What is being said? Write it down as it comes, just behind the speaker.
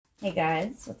Hey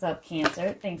guys, what's up,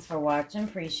 Cancer? Thanks for watching.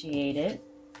 Appreciate it.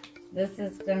 This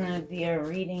is going to be a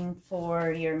reading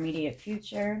for your immediate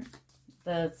future,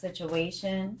 the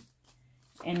situation,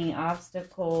 any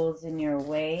obstacles in your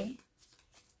way,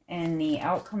 and the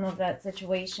outcome of that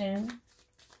situation.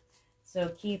 So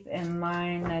keep in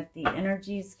mind that the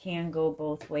energies can go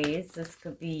both ways. This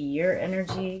could be your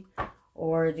energy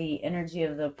or the energy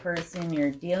of the person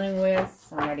you're dealing with,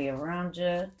 somebody around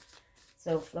you.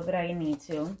 So flip it how you need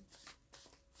to.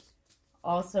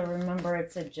 Also, remember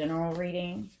it's a general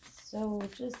reading, so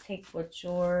just take what's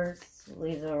yours,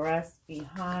 leave the rest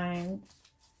behind.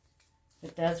 If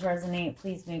it does resonate,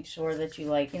 please make sure that you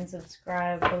like and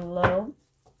subscribe below.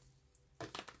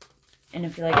 And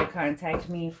if you'd like to contact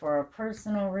me for a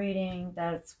personal reading,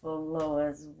 that's below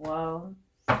as well.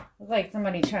 Looks like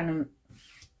somebody trying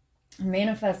to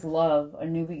manifest love, a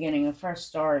new beginning, a fresh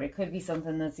start. It could be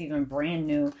something that's even brand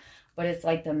new. But it's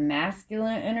like the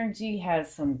masculine energy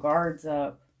has some guards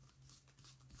up.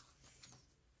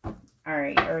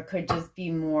 Alright, or it could just be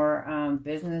more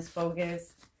business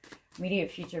focused.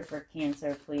 Immediate future for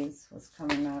Cancer, please. What's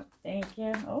coming up? Thank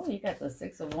you. Oh, you got the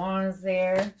Six of Wands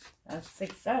there. That's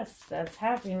success. That's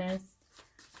happiness.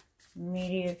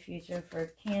 Immediate future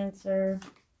for Cancer.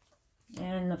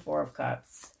 And the Four of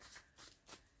Cups.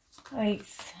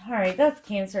 Yikes. Alright, that's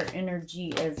Cancer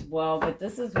energy as well. But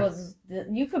this was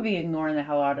you could be ignoring the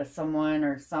hell out of someone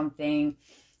or something.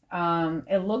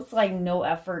 It looks like no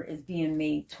effort is being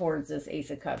made towards this Ace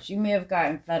of Cups. You may have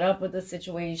gotten fed up with the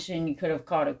situation. You could have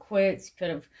called it quits. You could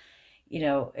have, you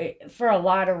know, for a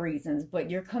lot of reasons.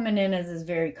 But you're coming in as this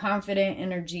very confident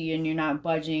energy and you're not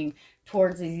budging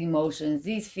towards these emotions,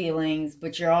 these feelings.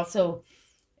 But you're also,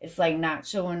 it's like not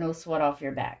showing no sweat off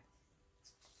your back.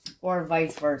 Or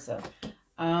vice versa.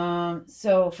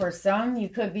 So for some, you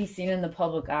could be seen in the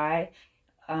public eye,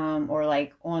 or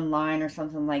like online or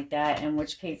something like that, in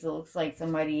which case it looks like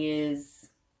somebody is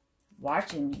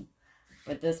watching you.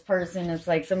 But this person, it's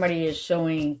like somebody is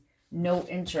showing no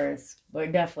interest,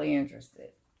 but definitely interested.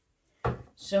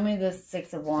 Show me the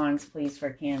Six of Wands, please,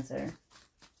 for Cancer.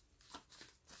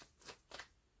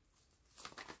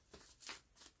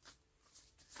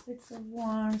 Six of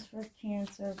Wands for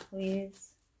Cancer, please.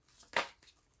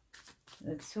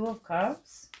 The Two of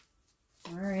Cups.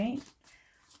 All right.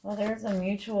 Well, there's a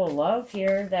mutual love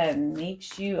here that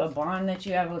makes you, a bond that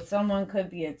you have with someone, could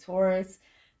be a Taurus,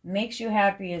 makes you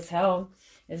happy as hell.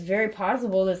 It's very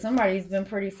possible that somebody's been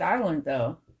pretty silent,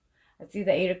 though. I see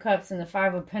the Eight of Cups and the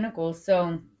Five of Pentacles.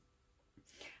 So,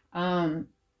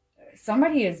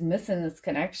 somebody is missing this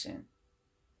connection.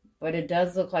 But it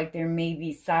does look like there may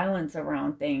be silence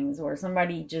around things, or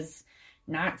somebody just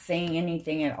not saying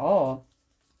anything at all.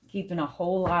 Keeping a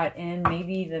whole lot in,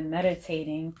 maybe even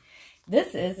meditating.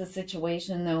 This is a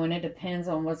situation, though, and it depends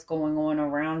on what's going on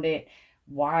around it.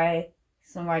 Why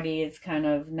somebody is kind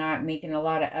of not making a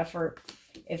lot of effort.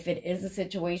 If it is a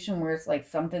situation where it's like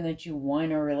something that you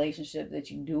want, a relationship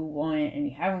that you do want, and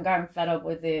you haven't gotten fed up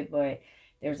with it, but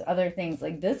there's other things.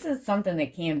 Like, this is something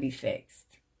that can be fixed.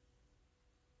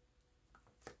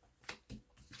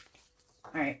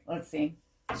 All right, let's see.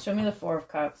 Show me the Four of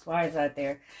Cups. Why is that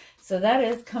there? So that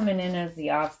is coming in as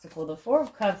the obstacle. The Four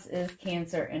of Cups is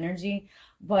Cancer energy,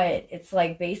 but it's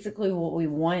like basically what we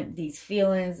want, these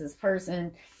feelings, this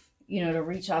person, you know, to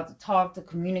reach out, to talk, to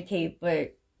communicate,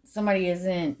 but somebody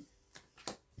isn't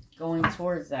going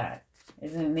towards that,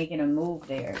 isn't making a move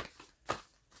there.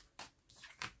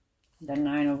 The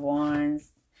Nine of Wands.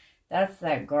 That's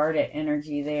that guarded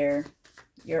energy there.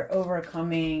 You're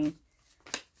overcoming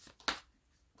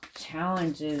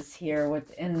challenges here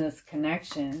within this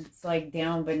connection. It's like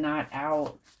down but not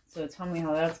out. So tell me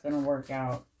how that's going to work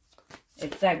out.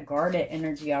 It's that guarded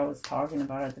energy I was talking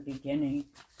about at the beginning.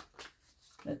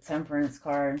 The Temperance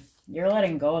card. You're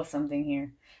letting go of something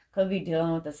here. Could be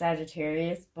dealing with the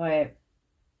Sagittarius, but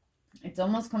it's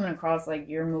almost coming across like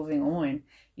you're moving on.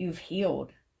 You've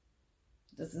healed.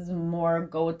 This is more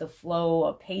go with the flow,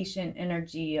 a patient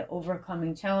energy,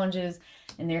 overcoming challenges.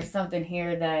 And there's something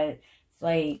here that it's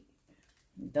like,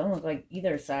 don't look like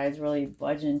either side's really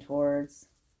budging towards.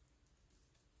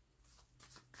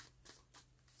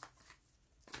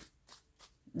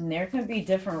 And there can be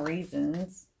different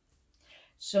reasons.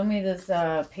 Show me this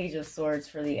Page of Swords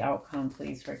for the outcome,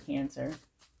 please, for Cancer.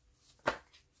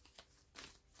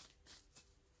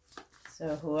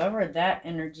 So whoever that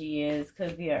energy is,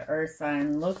 could be an earth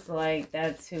sign. Looks like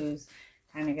that's who's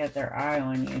kind of got their eye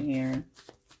on you here.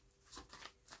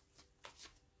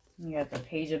 You got the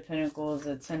Page of Pentacles,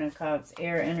 the Ten of Cups,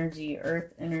 air energy,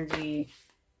 earth energy,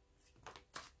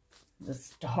 the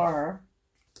Star,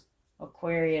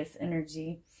 Aquarius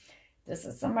energy. This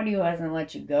is somebody who hasn't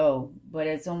let you go, but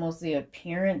it's almost the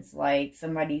appearance like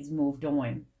somebody's moved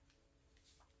on.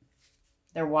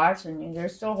 They're watching you. They're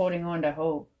still holding on to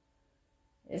hope.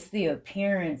 It's the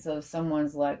appearance of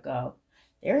someone's let go.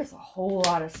 There's a whole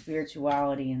lot of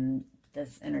spirituality in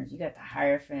this energy. You got the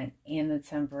Hierophant and the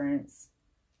Temperance.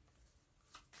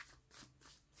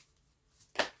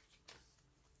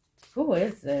 Who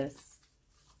is this?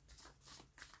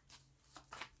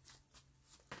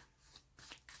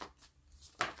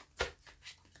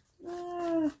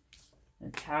 The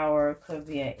Tower could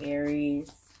be an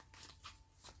Aries.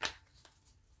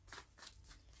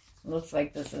 Looks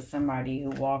like this is somebody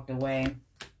who walked away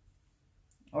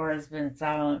or has been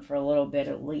silent for a little bit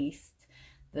at least.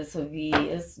 This would be,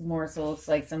 it's more so looks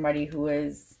like somebody who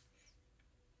is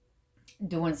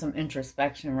doing some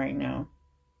introspection right now.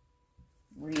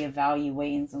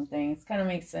 Reevaluating some things. Kind of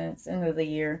makes sense. End of the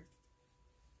year.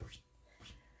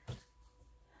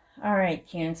 Alright,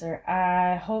 Cancer.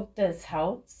 I hope this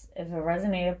helps. If it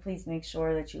resonated, please make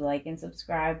sure that you like and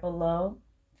subscribe below.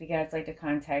 If you guys like to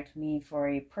contact me for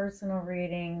a personal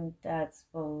reading, that's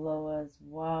below as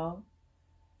well.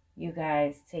 You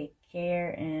guys take care,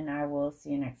 and I will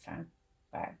see you next time.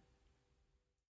 Bye.